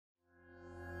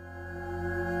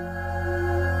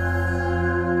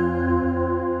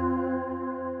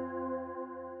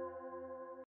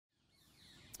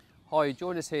Hi,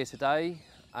 join us here today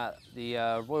at the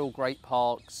Royal Great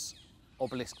Parks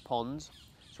Obelisk Pond.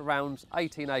 It's around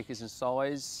 18 acres in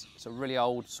size. It's a really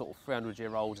old, sort of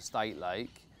 300-year-old estate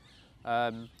lake.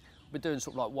 We're doing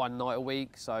sort of like one night a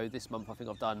week, so this month I think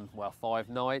I've done, well, 5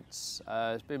 nights.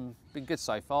 It's been good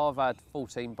so far. I've had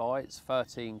 14 bites,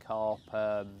 13 carp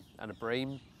and a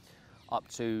bream, up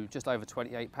to just over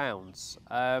 28 pounds.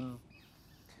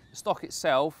 The stock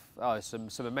itself, some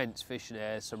immense fish in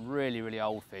there, some really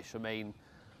old fish. I mean,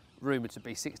 rumoured to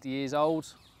be 60 years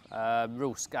old,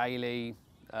 real scaly.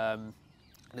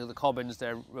 The commons,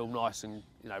 they're real nice and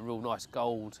real nice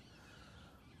gold,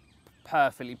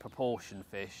 perfectly proportioned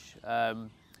fish.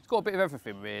 It's got a bit of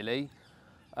everything really,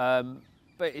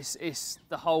 but it's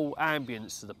the whole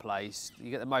ambience of the place. You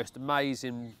get the most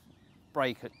amazing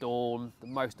break at dawn, the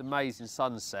most amazing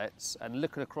sunsets, and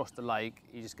looking across the lake,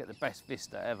 you just get the best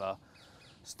vista ever.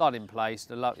 Stunning place,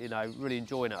 really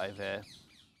enjoying it over here.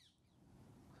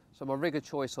 So my rig of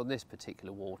choice on this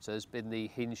particular water has been the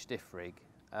Hinged stiff rig.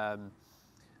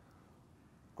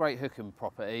 Great hooking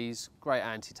properties, great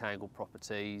anti-tangle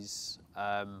properties,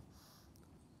 and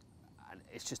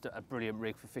it's just a brilliant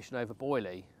rig for fishing over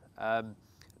boilie.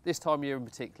 This time of year in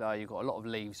particular, you've got a lot of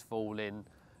leaves falling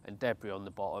and debris on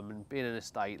the bottom, and being an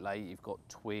estate lake, you've got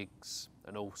twigs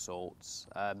and all sorts.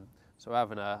 So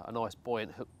having a nice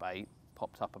buoyant hook bait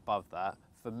popped up above that,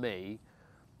 for me,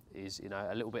 is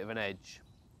a little bit of an edge.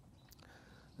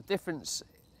 The difference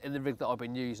in the rig that I've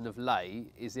been using of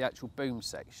late is the actual boom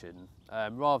section.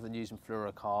 Rather than using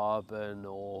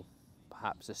fluorocarbon or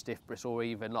perhaps a stiff bristle or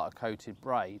even like a coated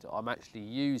braid, I'm actually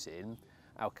using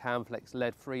our Camflex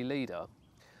lead-free leader.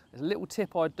 There's a little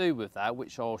tip I do with that,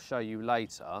 which I'll show you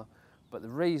later, but the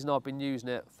reason I've been using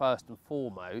it first and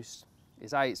foremost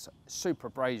is A, it's super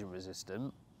abrasion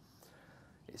resistant.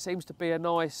 It seems to be a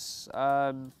nice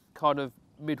kind of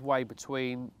midway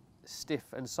between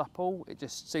stiff and supple. It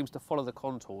just seems to follow the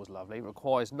contours lovely. It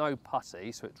requires no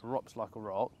putty, so it drops like a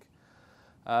rock.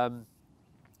 I've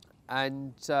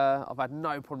had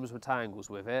no problems with tangles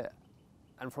with it.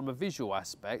 And from a visual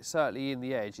aspect, certainly in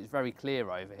the edge, it's very clear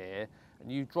over here.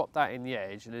 And you drop that in the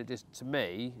edge and it just, to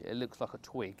me, it looks like a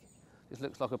twig. It just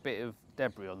looks like a bit of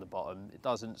debris on the bottom. It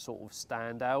doesn't sort of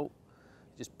stand out,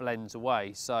 it just blends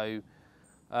away. So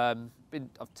I've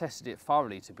tested it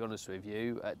thoroughly, to be honest with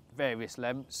you, at various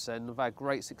lengths, and I've had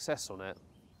great success on it.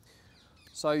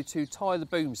 So to tie the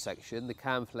boom section, the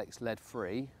Camflex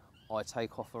lead-free, I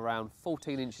take off around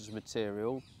 14 inches of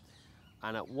material,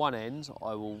 and at one end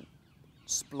I will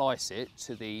splice it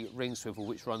to the ring swivel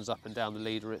which runs up and down the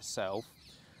leader itself,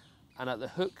 and at the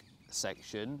hook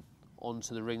section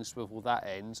onto the ring swivel that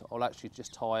end I'll actually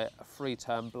just tie a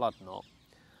 3-turn blood knot.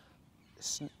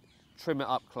 Trim it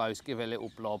up close, give it a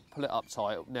little blob, pull it up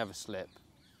tight, it'll never slip.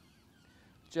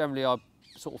 Generally I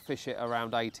sort of fish it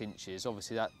around 8 inches,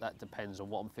 obviously that depends on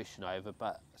what I'm fishing over,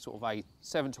 but sort of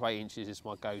 7 to 8 inches is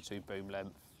my go-to boom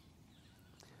length.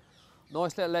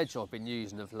 Nice little edge I've been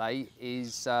using of late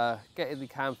is getting the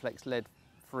Camflex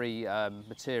lead-free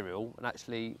material and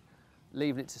actually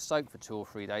leaving it to soak for 2 or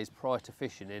 3 days prior to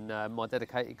fishing in my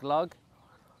dedicated glug.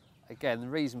 Again, the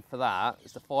reason for that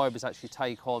is the fibres actually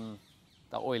take on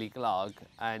that oily glug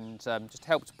and just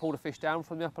help to pull the fish down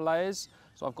from the upper layers.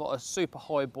 So I've got a super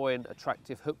high buoyant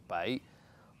attractive hook bait,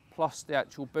 plus the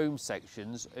actual boom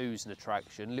sections, ooze and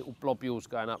attraction, little globules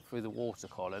going up through the water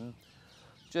column.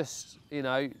 Just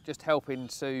helping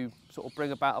to sort of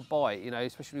bring about a bite,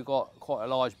 especially if we've got quite a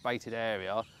large baited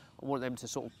area. I want them to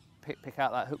sort of pick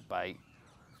out that hook bait.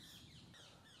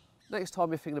 Next time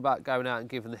you're thinking about going out and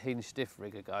giving the Hinged stiff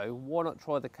rig a go, why not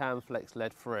try the Camflex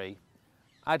lead-free?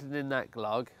 Adding in that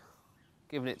glug,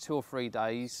 giving it 2 or 3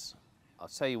 days, I'll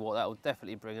tell you what, that will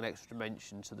definitely bring an extra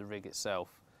dimension to the rig itself.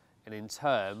 And in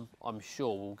turn, I'm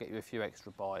sure we'll get you a few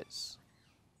extra bites.